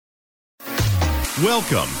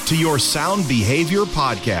Welcome to your Sound Behavior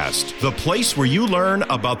Podcast, the place where you learn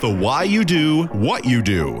about the why you do what you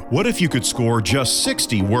do. What if you could score just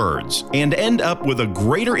 60 words and end up with a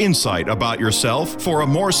greater insight about yourself for a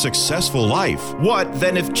more successful life? What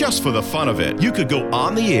then if just for the fun of it, you could go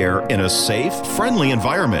on the air in a safe, friendly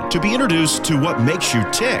environment to be introduced to what makes you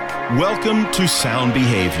tick? Welcome to Sound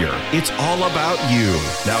Behavior. It's all about you.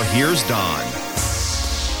 Now here's Don.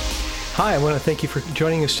 Hi, I want to thank you for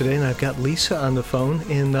joining us today, and I've got Lisa on the phone.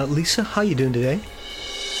 And Lisa, how are you doing today?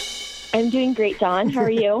 I'm doing great, Don. How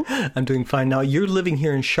are you? I'm doing fine. Now, you're living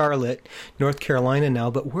here in Charlotte, North Carolina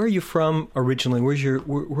now, but where are you from originally? Where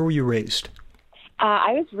were you raised?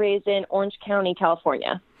 I was raised in Orange County,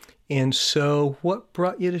 California. And so what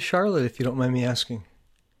brought you to Charlotte, if you don't mind me asking?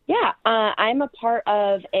 Yeah, I'm a part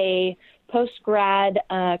of a post-grad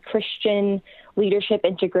Christian leadership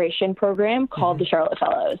integration program called the Charlotte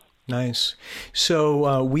Fellows. Nice.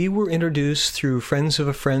 So we were introduced through friends of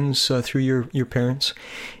a friend's through your parents,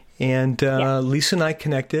 and Lisa and I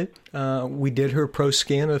connected. We did her pro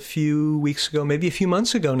scan a few weeks ago, maybe a few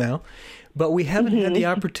months ago now, but we haven't had the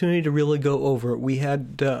opportunity to really go over it. We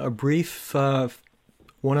had a brief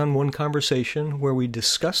one-on-one conversation where we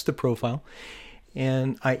discussed the profile,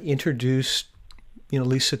 and I introduced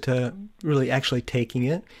Lisa to really actually taking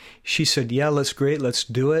it. She said, yeah, that's great. Let's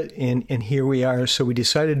do it. And here we are. So we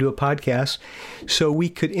decided to do a podcast so we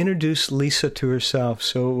could introduce Lisa to herself.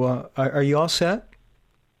 So are you all set?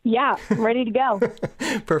 Yeah, I'm ready to go.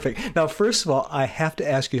 Perfect. Now, first of all, I have to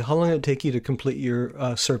ask you, how long did it take you to complete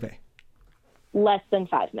your survey? Less than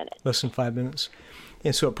 5 minutes. Less than 5 minutes.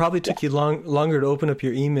 And so it probably took you longer to open up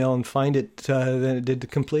your email and find it than it did to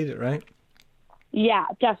complete it, right? Yeah,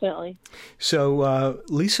 definitely. So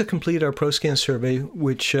Lisa completed our ProScan survey,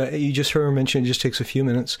 which you just heard her mention. It just takes a few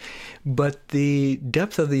minutes. But the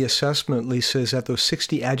depth of the assessment, Lisa, is that those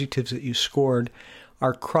 60 adjectives that you scored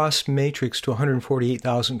are cross-matrix to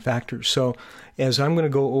 148,000 factors. So as I'm going to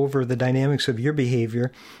go over the dynamics of your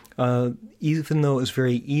behavior, even though it's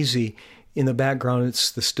very easy, in the background, it's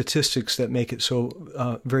the statistics that make it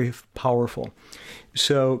so very powerful.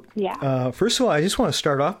 So, first of all, I just want to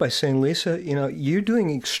start off by saying, Lisa, you're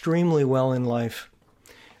doing extremely well in life.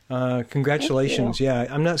 Congratulations. Yeah,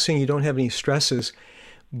 I'm not saying you don't have any stresses,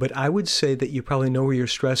 but I would say that you probably know where your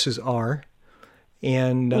stresses are.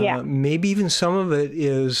 And maybe even some of it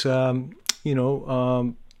is, brought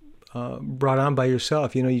on by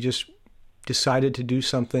yourself. You just decided to do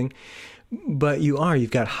something. But you've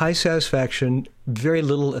got high satisfaction, very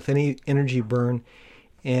little, if any, energy burn,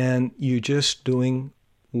 and you're just doing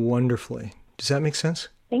wonderfully. Does that make sense?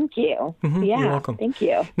 Thank you. Mm-hmm. Yeah, you're welcome. Thank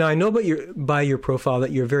you. Now, I know by your profile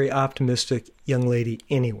that you're a very optimistic young lady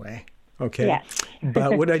anyway, okay? Yes.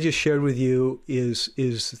 But what I just shared with you is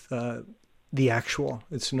the actual.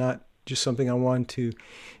 It's not just something I want to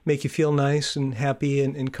make you feel nice and happy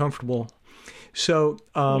and comfortable. So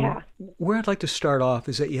where I'd like to start off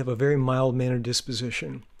is that you have a very mild-mannered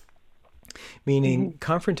disposition, meaning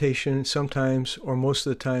confrontation sometimes or most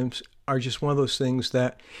of the times are just one of those things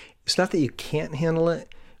that it's not that you can't handle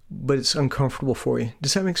it, but it's uncomfortable for you.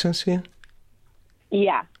 Does that make sense to you?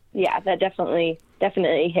 Yeah, that definitely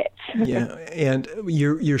hits. Yeah, and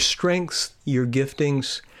your strengths, your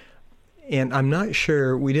giftings, and I'm not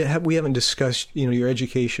sure we haven't discussed your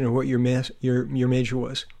education or what your major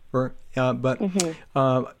was. But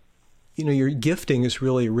your gifting is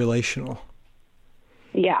really relational.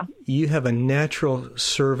 Yeah. You have a natural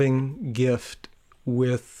serving gift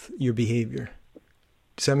with your behavior.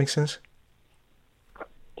 Does that make sense?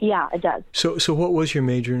 Yeah, it does. So what was your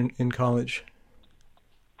major in college?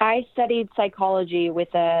 I studied psychology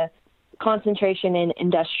with a concentration in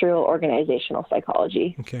industrial organizational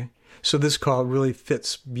psychology. Okay. So this call really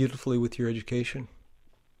fits beautifully with your education.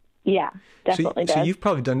 Yeah, definitely does. So you've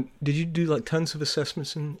probably did you do like tons of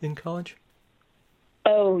assessments in college?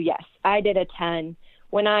 Oh, yes. I did a ton.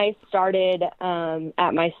 When I started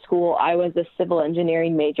at my school, I was a civil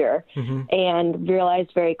engineering major and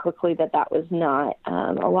realized very quickly that was not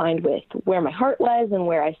aligned with where my heart was and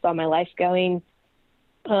where I saw my life going.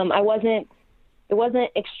 It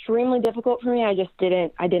wasn't extremely difficult for me. I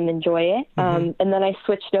didn't enjoy it. And then I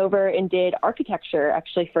switched over and did architecture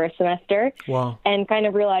actually for a semester. Wow. And kind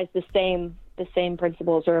of realized the same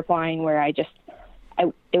principles are applying where it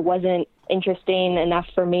wasn't interesting enough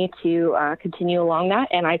for me to continue along that.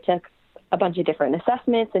 And I took a bunch of different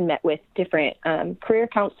assessments and met with different career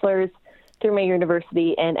counselors through my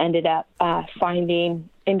university and ended up finding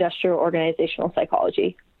industrial organizational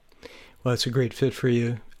psychology. Well, that's a great fit for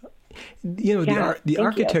you. The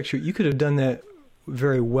architecture, you could have done that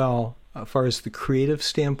very well as far as the creative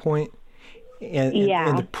standpoint.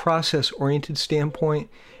 and the process-oriented standpoint,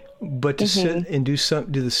 but to sit and do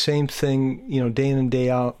the same thing, day in and day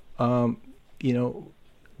out,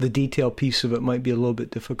 the detail piece of it might be a little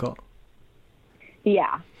bit difficult.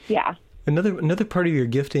 Yeah. Another part of your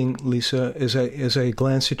gifting, Lisa, as I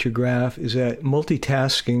glance at your graph, is that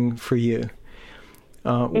multitasking for you.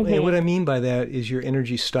 And what I mean by that is your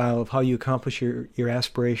energy style of how you accomplish your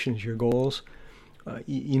aspirations, your goals.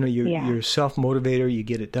 You're a self-motivator. You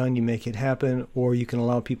get it done. You make it happen, or you can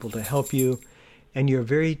allow people to help you. And you're a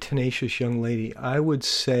very tenacious young lady. I would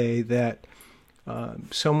say that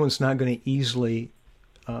someone's not going to easily,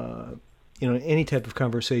 in any type of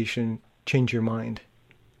conversation, change your mind.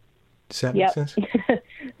 Does that make sense?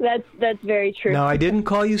 That's very true. Now, I didn't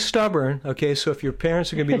call you stubborn, okay? So if your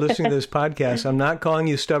parents are going to be listening to this podcast, I'm not calling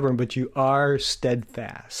you stubborn, but you are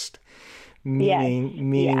steadfast. Meaning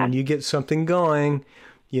when you get something going,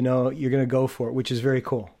 you're going to go for it, which is very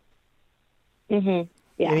cool. Mm-hmm.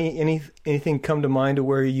 Yeah. Anything come to mind to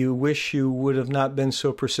where you wish you would have not been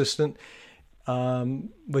so persistent,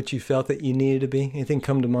 but you felt that you needed to be? Anything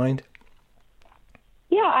come to mind?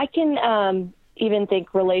 Yeah, I can even think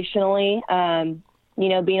relationally,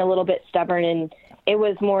 being a little bit stubborn, and it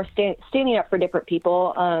was more standing up for different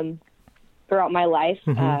people throughout my life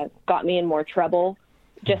got me in more trouble.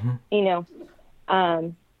 Just,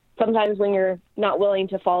 sometimes when you're not willing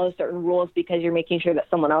to follow certain rules because you're making sure that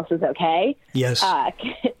someone else is okay. Yes.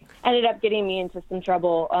 Ended up getting me into some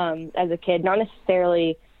trouble as a kid, not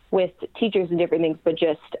necessarily with teachers and different things, but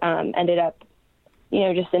just ended up,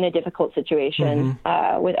 just in a difficult situation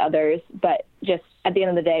with others. But just at the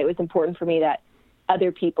end of the day, it was important for me that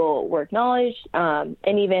other people were acknowledged. And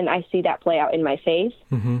even I see that play out in my faith.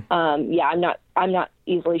 I'm not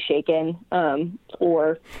easily shaken,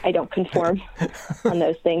 or I don't conform on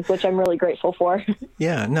those things, which I'm really grateful for.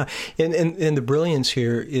 Yeah, no. And the brilliance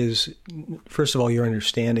here is, first of all, your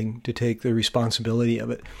understanding to take the responsibility of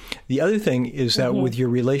it. The other thing is that with your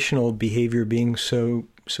relational behavior being so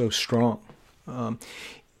strong,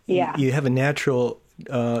 you have a natural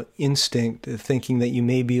instinct of thinking that you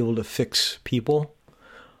may be able to fix people.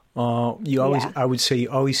 I would say you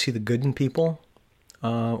always see the good in people,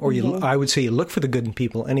 I would say you look for the good in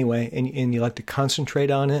people anyway, and you like to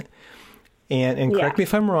concentrate on it. And correct me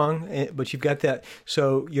if I'm wrong, but you've got that.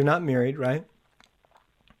 So you're not married, right?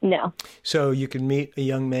 No. So you can meet a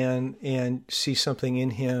young man and see something in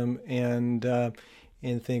him and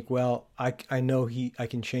think, well, I know I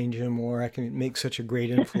can change him, or I can make such a great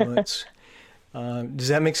influence. Does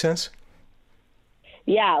that make sense?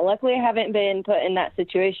 Yeah, luckily I haven't been put in that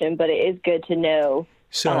situation, but it is good to know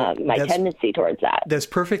my tendency towards that. That's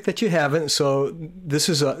perfect that you haven't. So this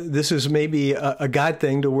is maybe a God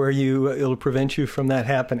thing to where it'll prevent you from that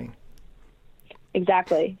happening.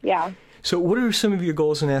 Exactly. Yeah. So what are some of your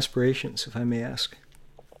goals and aspirations, if I may ask?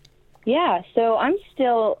 Yeah. So I'm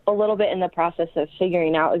still a little bit in the process of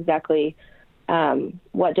figuring out exactly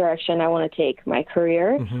what direction I want to take my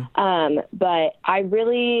career. But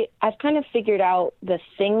I've kind of figured out the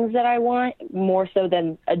things that I want more so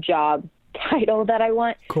than a job title that I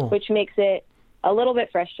want, which makes it a little bit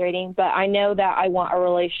frustrating. But I know that I want a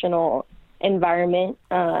relational environment,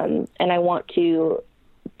 and I want to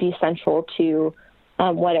be central to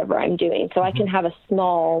whatever I'm doing. So I can have a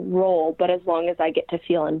small role, but as long as I get to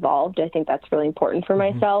feel involved, I think that's really important for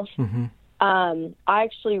myself. I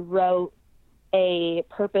actually wrote a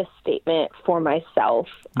purpose statement for myself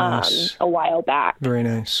a while back. Very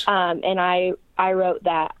nice. And I wrote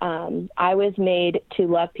that I was made to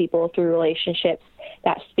love people through relationships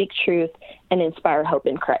that speak truth and inspire hope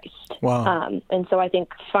in Christ. Wow. And so I think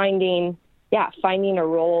finding a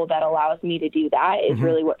role that allows me to do that is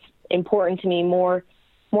really what's important to me, more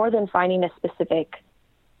than finding a specific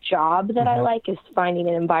job that I like, is finding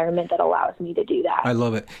an environment that allows me to do that. I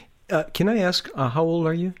love it. Can I ask, how old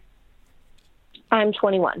are you? I'm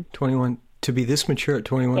 21. 21. To be this mature at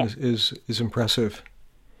 21 is impressive.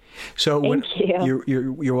 So Thank you.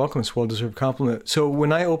 You're welcome. It's a well-deserved compliment. So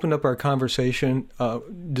when I opened up our conversation,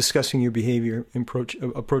 discussing your behavior,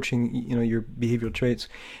 approaching your behavioral traits,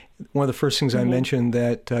 one of the first things I mentioned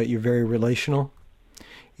that you're very relational.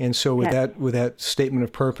 And so with that statement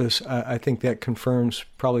of purpose, I think that confirms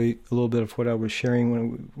probably a little bit of what I was sharing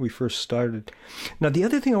when we first started. Now, the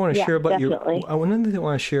other thing I want to share about another thing I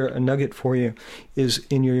want to share, a nugget for you, is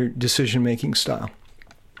in your decision-making style.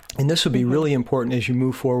 And this will be really important as you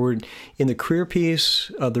move forward in the career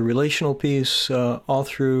piece, the relational piece, all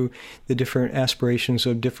through the different aspirations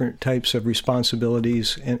of different types of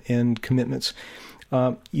responsibilities and commitments.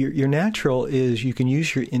 Your natural is you can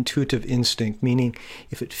use your intuitive instinct, meaning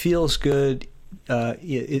if it feels good,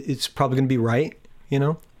 it's probably going to be right,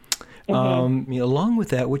 Along with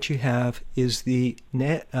that, what you have is the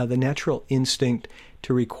natural instinct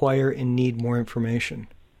to require and need more information.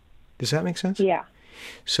 Does that make sense? Yeah.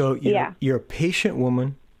 So you're a patient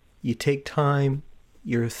woman. You take time.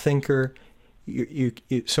 You're a thinker. You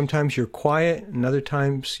sometimes you're quiet, and other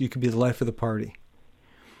times you could be the life of the party,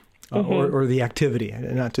 or the activity.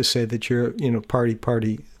 Not to say that you're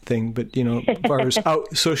party thing, but as far as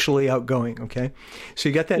socially outgoing. Okay, so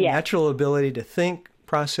you got that natural ability to think,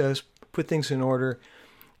 process, put things in order,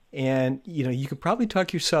 and you could probably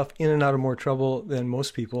talk yourself in and out of more trouble than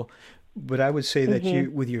most people. But I would say that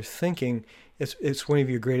you, with your thinking, it's one of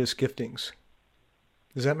your greatest giftings.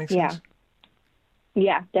 Does that make sense?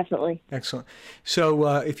 Yeah, definitely. Excellent.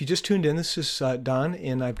 So if you just tuned in, this is Don,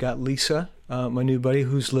 and I've got Lisa, my new buddy,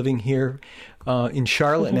 who's living here in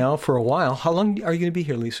Charlotte now for a while. How long are you going to be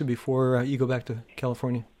here, Lisa, before you go back to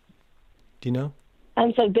California? Do you know?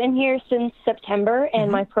 So I've been here since September,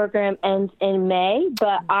 and my program ends in May,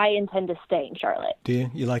 but I intend to stay in Charlotte. Do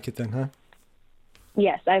you? You like it then, huh?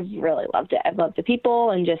 Yes, I've really loved it. I've loved the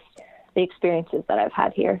people and just the experiences that I've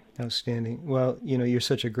had here. Outstanding. Well, you're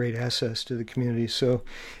such a great asset to the community, so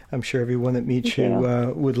I'm sure everyone that meets you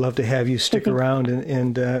would love to have you stick around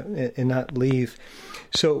and not leave.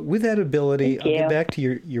 So with that ability, I'll get back to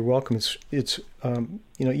your welcome. It's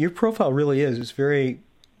your profile really is. It's very,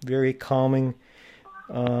 very calming.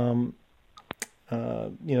 That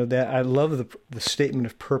I love the statement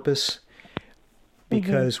of purpose,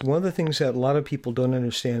 because one of the things that a lot of people don't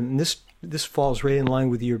understand, and this falls right in line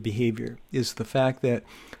with your behavior, is the fact that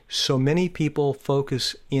so many people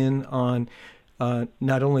focus in on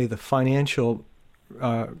not only the financial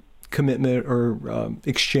commitment or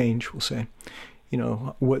exchange, we'll say,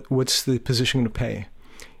 what's the position to pay,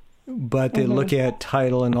 but they look at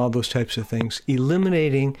title and all those types of things,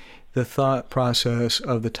 eliminating the thought process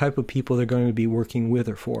of the type of people they're going to be working with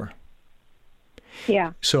or for.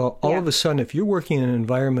 Yeah. So all of a sudden, if you're working in an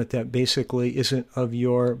environment that basically isn't of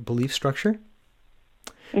your belief structure,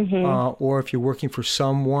 or if you're working for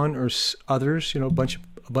someone or others, a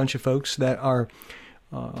bunch of folks that are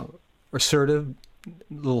assertive, a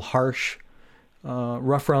little harsh,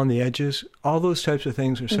 rough around the edges, all those types of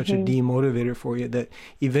things are such a demotivator for you that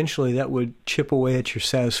eventually that would chip away at your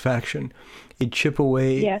satisfaction. It'd chip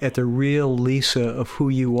away at the real Lisa of who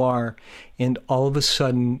you are, and all of a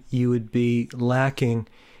sudden you would be lacking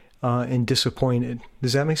and disappointed.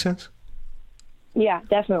 Does that make sense? Yeah,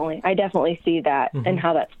 definitely. I definitely see that and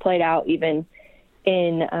how that's played out even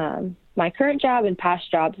in my current job and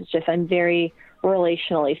past jobs. It's just I'm very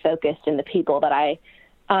relationally focused, and the people that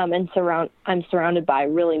I'm surrounded by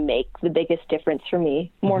really make the biggest difference for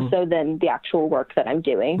me, more so than the actual work that I'm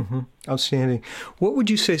doing. Outstanding. What would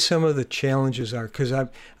you say some of the challenges are? Because I've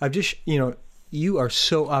just, you are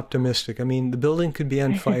so optimistic. I mean, the building could be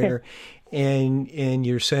on fire, and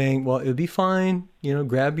you're saying, well, it'll be fine.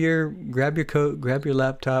 Grab your coat, grab your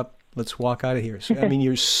laptop, let's walk out of here. So, I mean,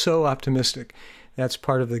 you're so optimistic. That's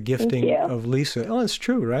part of the gifting of Lisa. Oh, it's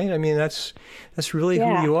true, right? I mean, that's really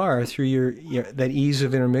who you are through your that ease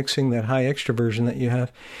of intermixing, that high extroversion that you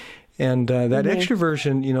have, and that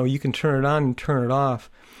extroversion. You can turn it on and turn it off.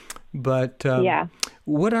 But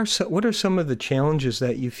what are some of the challenges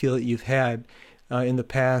that you feel that you've had in the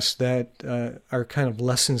past that are kind of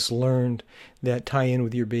lessons learned that tie in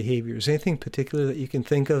with your behaviors? Anything particular that you can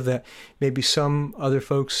think of that maybe some other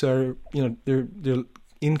folks are, they're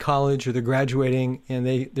in college or they're graduating and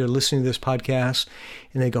they're listening to this podcast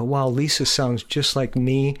and they go, wow, Lisa sounds just like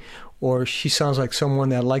me, or she sounds like someone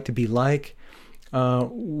that I'd like to be like.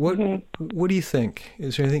 What do you think?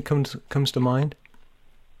 Is there anything comes to mind?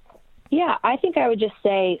 Yeah, I think I would just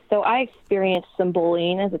say, so I experienced some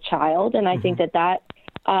bullying as a child, and I think that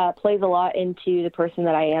plays a lot into the person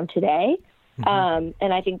that I am today. And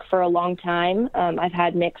I think for a long time, I've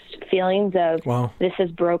had mixed feelings of this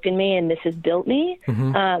has broken me and this has built me.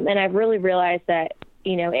 And I've really realized that,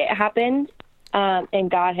 it happened,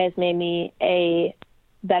 and God has made me a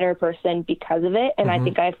better person because of it. And I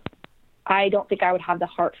don't think I would have the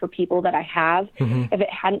heart for people that I have if it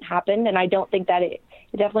hadn't happened. And I don't think that it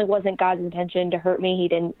definitely wasn't God's intention to hurt me.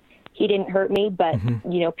 He didn't hurt me, but,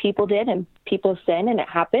 people did, and people sin, and it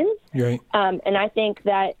happens. Right. And I think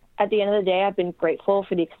that at the end of the day, I've been grateful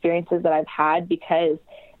for the experiences that I've had, because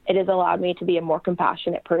it has allowed me to be a more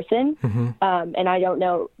compassionate person. And I don't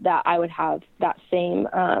know that I would have that same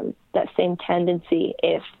tendency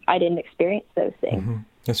if I didn't experience those things.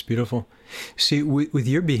 That's beautiful. See, with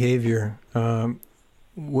your behavior,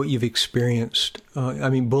 what you've experienced,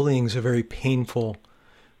 bullying is a very painful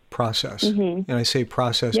process. And I say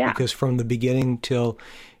process because from the beginning till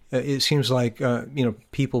it seems like,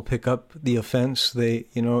 people pick up the offense.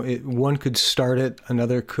 One could start it,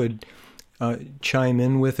 another could chime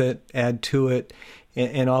in with it, add to it,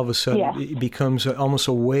 and all of a sudden it becomes almost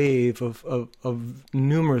a wave of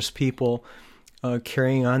numerous people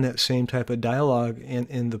carrying on that same type of dialogue,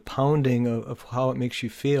 and the pounding of how it makes you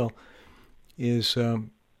feel is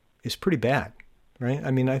pretty bad, right?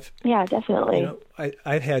 I mean, definitely.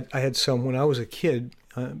 I had some when I was a kid,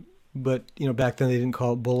 but back then they didn't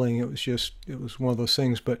call it bullying. It was one of those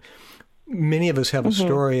things. But many of us have a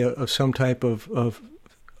story of some type of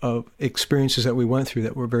experiences that we went through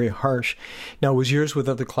that were very harsh. Now, was yours with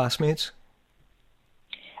other classmates?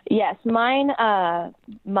 Yes, mine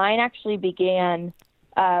actually began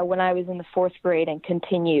when I was in the 4th grade and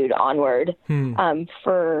continued onward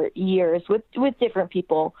for years with different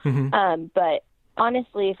people. But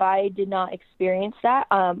honestly, if I did not experience that,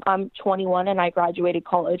 I'm 21 and I graduated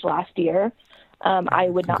college last year. I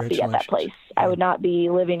would not be at that place. I would not be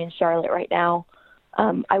living in Charlotte right now.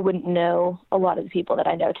 I wouldn't know a lot of the people that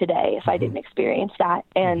I know today if I didn't experience that.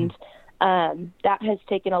 And that has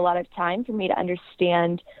taken a lot of time for me to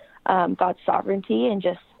understand God's sovereignty and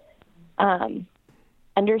just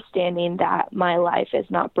understanding that my life is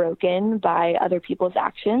not broken by other people's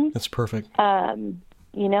actions. That's perfect. And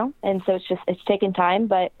so it's taken time,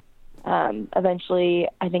 but eventually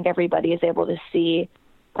I think everybody is able to see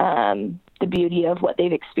the beauty of what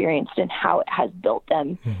they've experienced and how it has built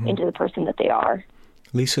them into the person that they are.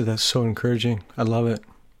 Lisa, that's so encouraging. I love it.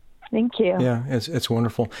 Thank you. Yeah, it's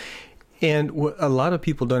wonderful. And what a lot of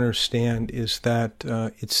people don't understand is that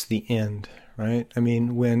it's the end, right? I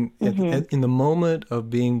mean, when in the moment of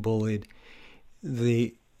being bullied,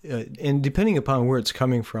 and depending upon where it's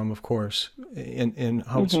coming from, of course, and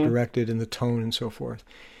how it's directed and the tone and so forth.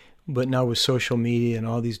 But now with social media and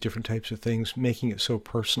all these different types of things, making it so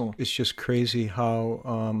personal, it's just crazy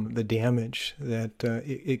how the damage that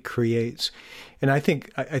it creates. And I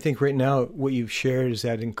think right now what you've shared is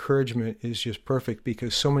that encouragement is just perfect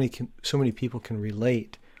because so many people can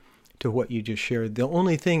relate to what you just shared. The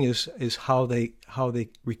only thing is how they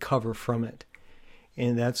recover from it,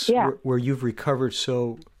 and that's where you've recovered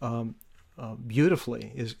so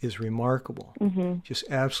beautifully is remarkable. Just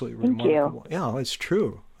absolutely remarkable. Thank you. Yeah, it's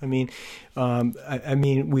true. I mean,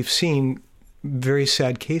 we've seen very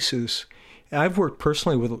sad cases. I've worked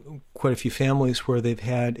personally with quite a few families where they've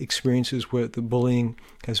had experiences where the bullying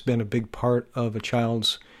has been a big part of a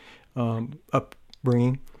child's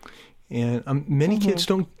upbringing, and many kids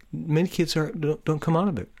don't come out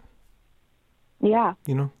of it. Yeah.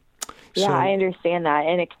 So, I understand that,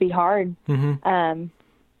 and it can be hard.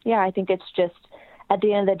 I think it's just at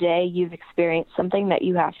the end of the day, you've experienced something that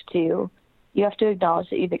you have to acknowledge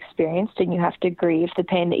that you've experienced, and you have to grieve the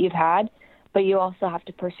pain that you've had, but you also have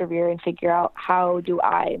to persevere and figure out, how do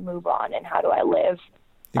I move on and how do I live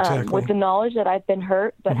with the knowledge that I've been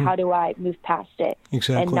hurt, but how do I move past it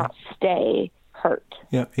and not stay hurt?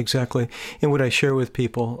 Yeah, exactly. And what I share with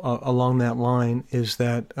people along that line is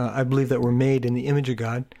that I believe that we're made in the image of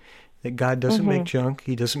God, that God doesn't make junk.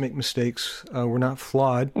 He doesn't make mistakes. We're not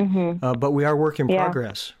flawed, but we are work in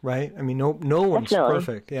progress, right? I mean, no one's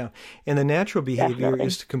perfect. Yeah. And the natural behavior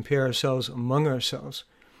is to compare ourselves among ourselves.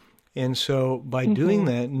 And so by doing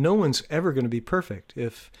that, no one's ever going to be perfect.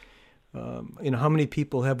 If, how many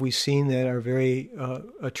people have we seen that are very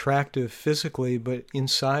attractive physically, but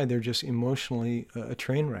inside they're just emotionally a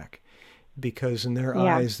train wreck? Because in their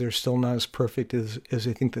eyes, they're still not as perfect as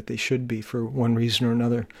they think that they should be for one reason or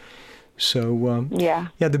another. So,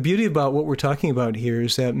 the beauty about what we're talking about here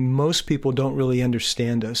is that most people don't really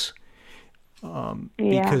understand us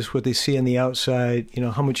because what they see on the outside,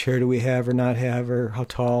 how much hair do we have or not have, or how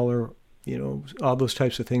tall, or, all those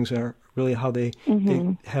types of things are really how they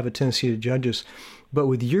have a tendency to judge us. But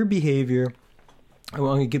with your behavior, I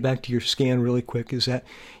want to get back to your scan really quick, is that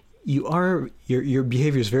your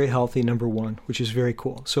behavior is very healthy, number one, which is very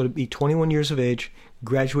cool. So to be 21 years of age,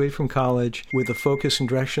 graduated from college with the focus and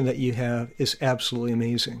direction that you have is absolutely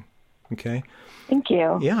amazing. Okay? Thank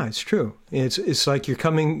you. Yeah, it's true. It's like you've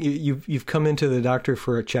come into the doctor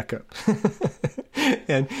for a checkup.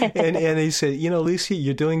 and he said, Lisa,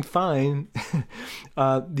 you're doing fine.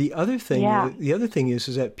 The other thing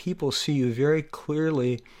is that people see you very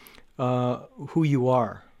clearly who you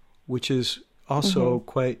are, which is also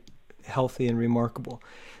quite healthy and remarkable.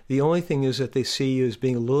 The only thing is that they see you as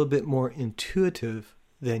being a little bit more intuitive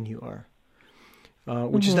than you are,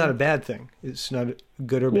 which is not a bad thing. It's not a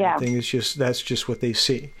good or bad thing. It's just that's just what they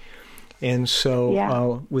see. And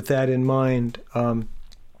so with that in mind,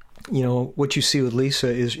 what you see with Lisa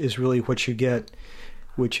is really what you get,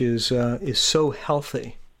 which is so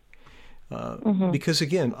healthy. Because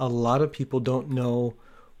again, a lot of people don't know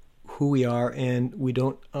who we are, and we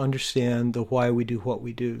don't understand the why we do what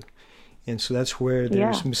we do. And so that's where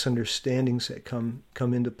there's misunderstandings that come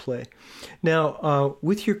into play. Now,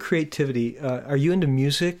 with your creativity, are you into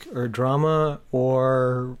music or drama,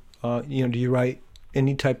 or do you write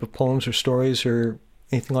any type of poems or stories or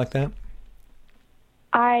anything like that?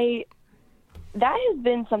 That has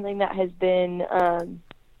been something that has been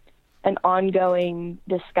an ongoing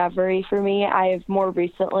discovery for me. I've more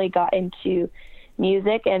recently got into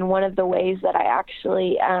music, and one of the ways that I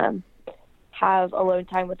actually have alone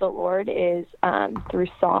time with the Lord is through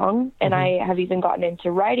song, and I have even gotten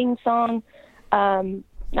into writing song.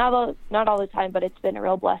 Not all the time, but it's been a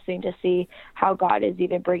real blessing to see how God is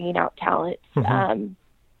even bringing out talents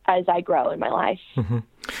as I grow in my life.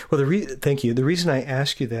 Well, thank you. The reason I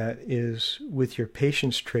ask you that is with your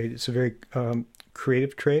patience trait. It's a very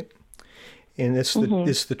creative trait. And it's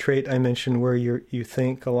the trait I mentioned where you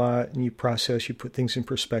think a lot and you process, you put things in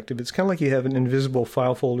perspective. It's kind of like you have an invisible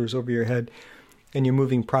file folders over your head, and you're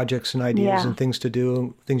moving projects and ideas and things to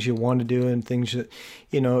do, things you want to do, and things that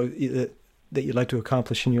that you'd like to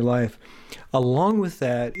accomplish in your life. Along with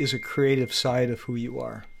that is a creative side of who you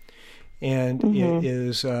are, and it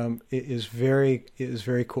is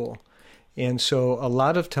very cool. And so a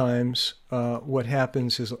lot of times, what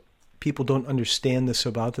happens is people don't understand this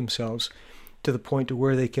about themselves, to the point to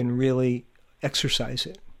where they can really exercise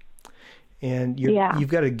it. And you've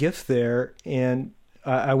got a gift there, and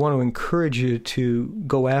I want to encourage you to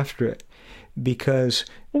go after it, because...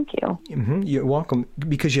 Thank you. You're welcome.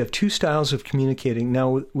 Because you have two styles of communicating.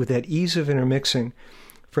 Now, with that ease of intermixing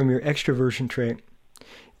from your extroversion trait,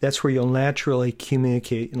 that's where you'll naturally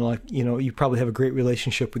communicate. And you probably have a great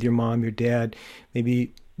relationship with your mom, your dad,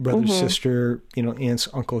 maybe brother, sister, aunts,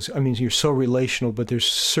 uncles. I mean, you're so relational, but there's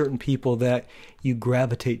certain people that you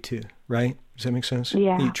gravitate to, right? Does that make sense?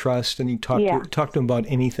 Yeah. You trust, and you talk to them about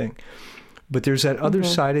anything. But there's that other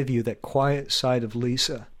side of you, that quiet side of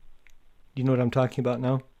Lisa. Do you know what I'm talking about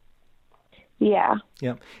now? Yeah.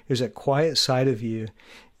 Yeah. There's that quiet side of you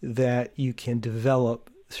that you can develop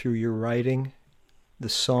through your writing, the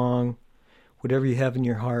song, whatever you have in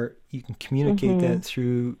your heart. You can communicate that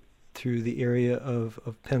through the area of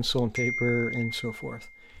pencil and paper and so forth.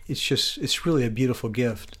 It's really a beautiful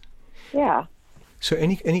gift. Yeah. So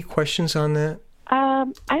any questions on that? I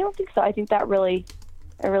don't think so. I think that really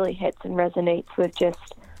hits and resonates with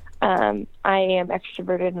just, I am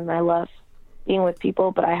extroverted and I love being with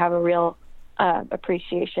people, but I have a real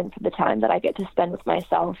appreciation for the time that I get to spend with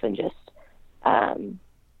myself and just,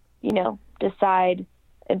 decide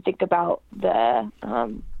and think about the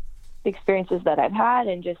experiences that I've had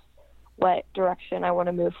and just what direction I want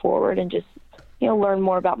to move forward, and just, learn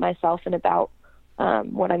more about myself and about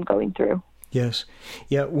what I'm going through. Yes.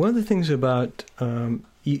 Yeah. One of the things about,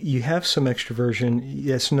 you have some extroversion.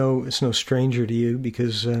 It's no stranger to you,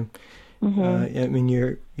 because, I mean,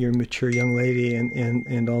 you're a mature young lady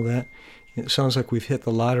and all that. It sounds like we've hit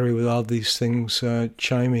the lottery with all these things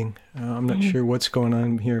chiming. I'm not sure what's going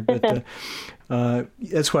on here, but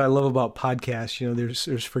that's what I love about podcasts.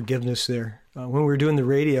 There's forgiveness there. When we were doing the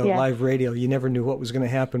radio, live radio, you never knew what was going to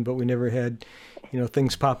happen, but we never had,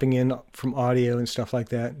 things popping in from audio and stuff like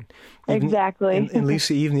that. Exactly. And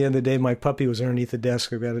Lisa, even the other day, my puppy was underneath the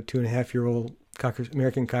desk. I've got a 2.5-year-old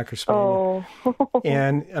American Cocker Spaniel. Oh.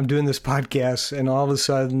 And I'm doing this podcast, and all of a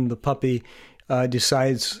sudden the puppy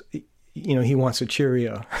decides, he wants a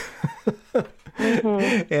Cheerio.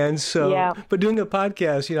 And so, but doing a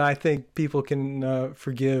podcast, I think people can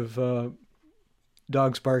forgive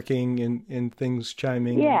dogs barking and things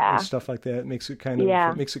chiming and stuff like that. It makes it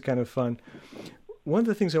kind of fun. One of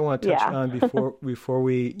the things I want to touch on before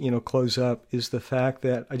we close up is the fact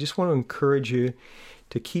that I just want to encourage you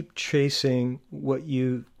to keep chasing what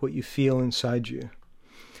you feel inside you.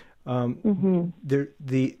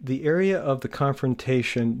 The area of the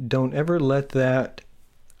confrontation, don't ever let that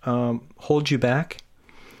hold you back,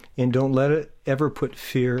 and don't let it ever put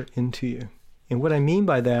fear into you. And what I mean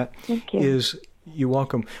by that is, you're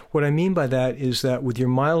welcome. What I mean by that is that with your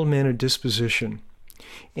mild-mannered disposition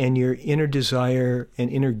and your inner desire and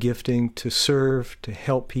inner gifting to serve, to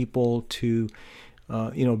help people, to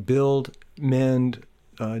build, mend,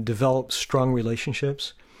 develop strong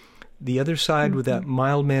relationships, the other side with that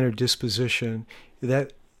mild-mannered disposition,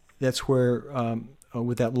 that's where,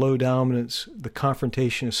 with that low dominance, the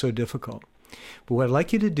confrontation is so difficult. But what I'd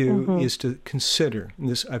like you to do is to consider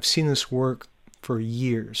this. I've seen this work for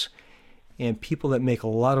years, And people that make a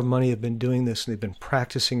lot of money have been doing this, and they've been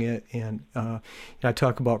practicing it. And I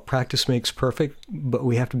talk about practice makes perfect, but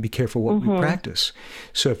we have to be careful what we practice.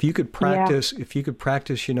 So if you could practice,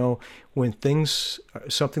 when things,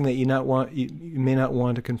 something that you may not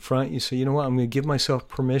want to confront, you say, you know what, I'm going to give myself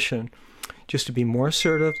permission just to be more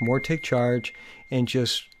assertive, more take charge, and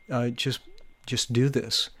just do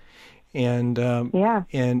this. And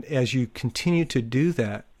and as you continue to do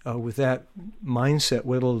that, with that mindset,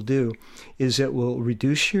 what it'll do is it will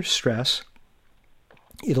reduce your stress.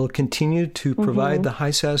 It'll continue to provide the high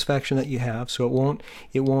satisfaction that you have, so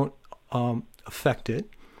it won't affect it.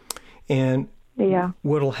 And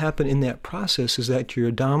what'll happen in that process is that your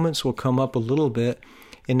dominance will come up a little bit,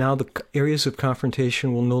 and now the areas of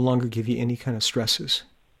confrontation will no longer give you any kind of stresses.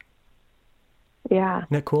 Yeah. Isn't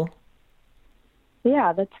that cool?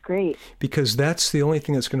 Yeah, that's great. Because that's the only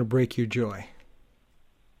thing that's going to break your joy.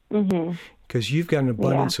 Because you've got an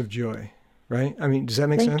abundance of joy, right? I mean, does that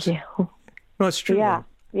make sense? Thank you. No, it's true. Yeah.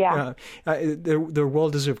 They're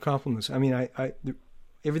well-deserved compliments. I mean,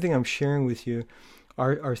 everything I'm sharing with you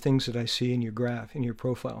are things that I see in your graph, in your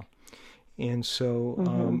profile. And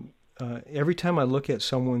so every time I look at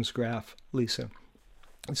someone's graph, Lisa,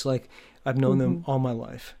 it's like I've known them all my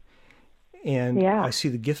life. And I see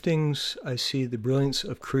the giftings, I see the brilliance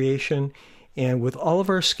of creation. And with all of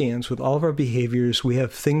our scans, with all of our behaviors, we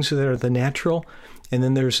have things that are the natural, and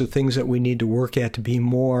then there's the things that we need to work at to be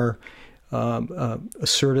more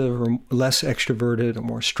assertive or less extroverted or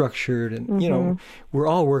more structured. And, we're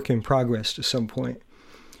all work in progress to some point.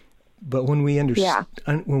 But when we understand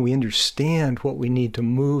what we need to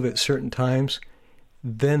move at certain times,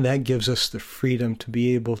 then that gives us the freedom to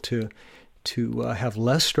be able to have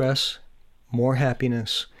less stress, more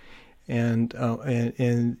happiness, and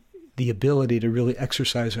the ability to really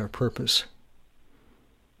exercise our purpose.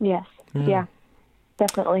 Yes. Yeah,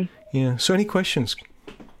 definitely. Yeah. So any questions?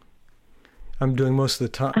 I'm doing most of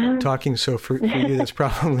the talking, so for you, that's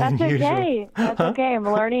probably that's unusual. Okay. That's okay. I'm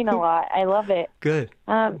learning a lot. I love it. Good.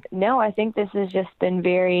 No, I think this has just been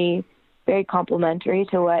very, very complimentary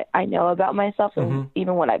to what I know about myself and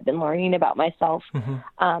even what I've been learning about myself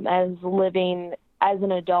as living as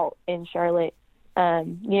an adult in Charlotte.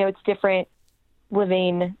 It's different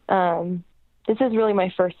living. This is really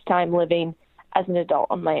my first time living as an adult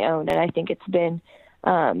on my own, and I think it's been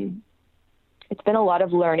a lot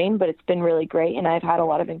of learning, but it's been really great. And I've had a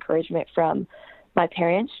lot of encouragement from my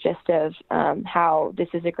parents just of how this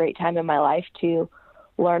is a great time in my life to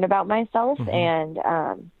learn about myself and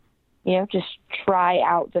just try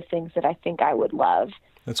out the things that I think I would love.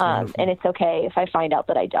 That's wonderful. And it's okay if I find out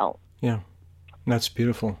that I don't. Yeah, that's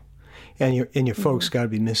beautiful. And your folks got to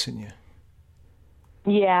be missing you.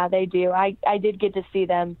 Yeah, they do. I did get to see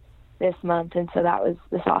them this month, and so that was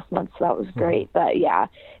this last month, so that was great. But yeah,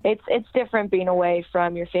 it's different being away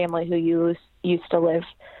from your family who you used to live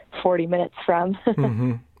 40 minutes from.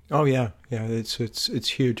 Oh yeah, it's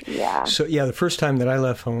huge. Yeah. So yeah, the first time that I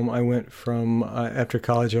left home, I went from after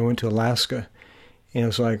college, I went to Alaska, and it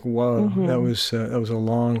was like, whoa, that was a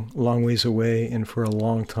long ways away, and for a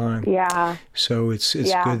long time. Yeah. So it's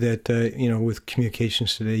good that with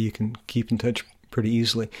communications today, you can keep in touch pretty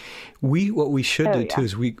easily. What we should do too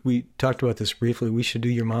is we talked about this briefly. We should do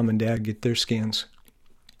your mom and dad get their scans.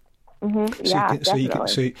 So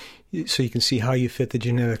you can see how you fit the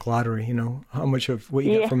genetic lottery. How much of what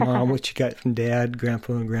you got from mom, what you got from dad,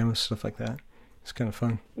 grandpa and grandma, stuff like that. It's kind of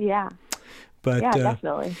fun. Yeah. But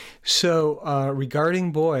definitely. So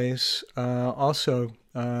regarding boys, also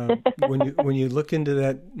when you look into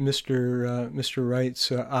that Mr.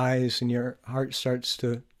 Wright's eyes and your heart starts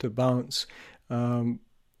to bounce.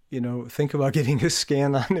 Think about getting a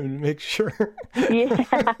scan on him and make sure.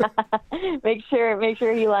 make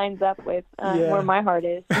sure he lines up with where my heart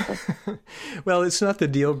is. Well, it's not the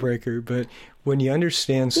deal breaker, but when you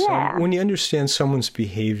understand someone's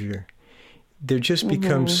behavior, there just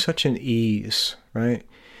becomes such an ease, right?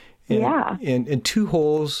 And two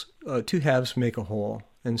halves make a whole,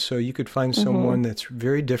 and so you could find someone that's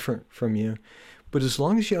very different from you. But as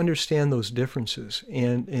long as you understand those differences,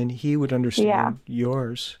 and he would understand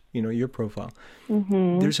yours, your profile,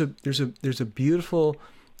 there's a beautiful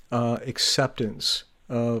acceptance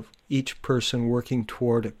of each person working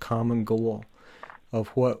toward a common goal of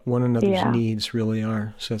what one another's needs really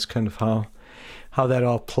are. So that's kind of how that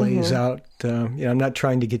all plays out. I'm not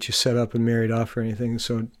trying to get you set up and married off or anything.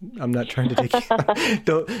 So I'm not trying to take you.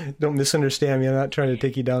 Don't misunderstand me. I'm not trying to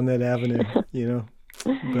take you down that avenue.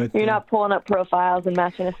 But you're not pulling up profiles and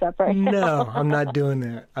matching us up, right? No, I'm not doing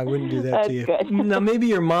that. I wouldn't do that That's to you. Good. Now, maybe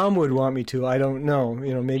your mom would want me to. I don't know.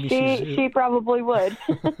 Maybe she probably would.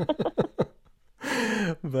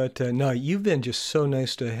 But no, you've been just so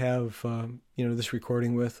nice to have, this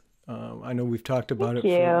recording with. I know we've talked about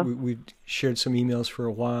we've shared some emails for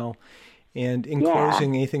a while. And in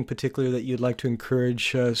closing, anything particular that you'd like to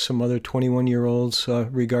encourage some other 21-year-olds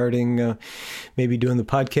regarding maybe doing the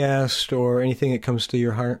podcast or anything that comes to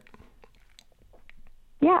your heart?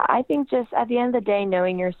 Yeah, I think just at the end of the day,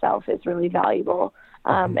 knowing yourself is really valuable.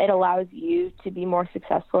 It allows you to be more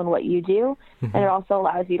successful in what you do, and it also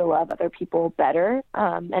allows you to love other people better.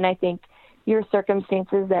 And I think your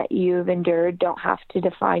circumstances that you've endured don't have to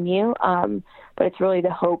define you, but it's really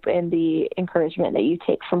the hope and the encouragement that you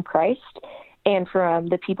take from Christ and from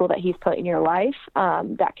the people that he's put in your life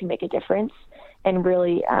that can make a difference and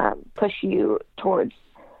really push you towards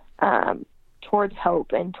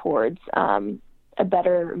hope and towards a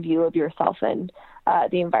better view of yourself and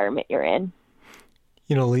the environment you're in.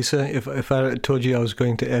 You know, Lisa, if I told you I was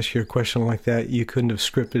going to ask you a question like that, you couldn't have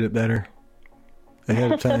scripted it better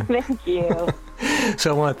ahead of time. Thank you.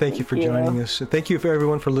 So I want to thank you for joining us. Thank you for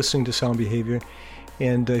everyone for listening to Sound Behavior.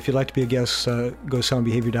 And if you'd like to be a guest, go to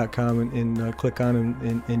soundbehavior.com and click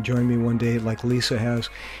on and join me one day like Lisa has.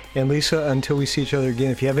 And Lisa, until we see each other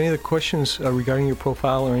again, if you have any other questions regarding your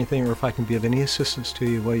profile or anything, or if I can be of any assistance to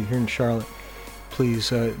you while you're here in Charlotte, please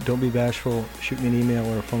don't be bashful. Shoot me an email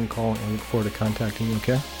or a phone call, and I look forward to contacting you,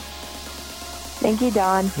 okay? Thank you,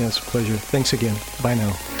 Don. Yeah, it's a pleasure. Thanks again. Bye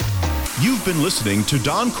now. You've been listening to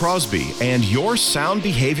Don Crosby and Your Sound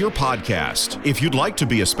Behavior podcast. If you'd like to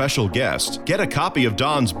be a special guest, get a copy of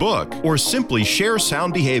Don's book, or simply share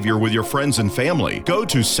Sound Behavior with your friends and family, go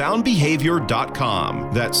to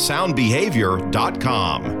soundbehavior.com. That's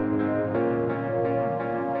soundbehavior.com.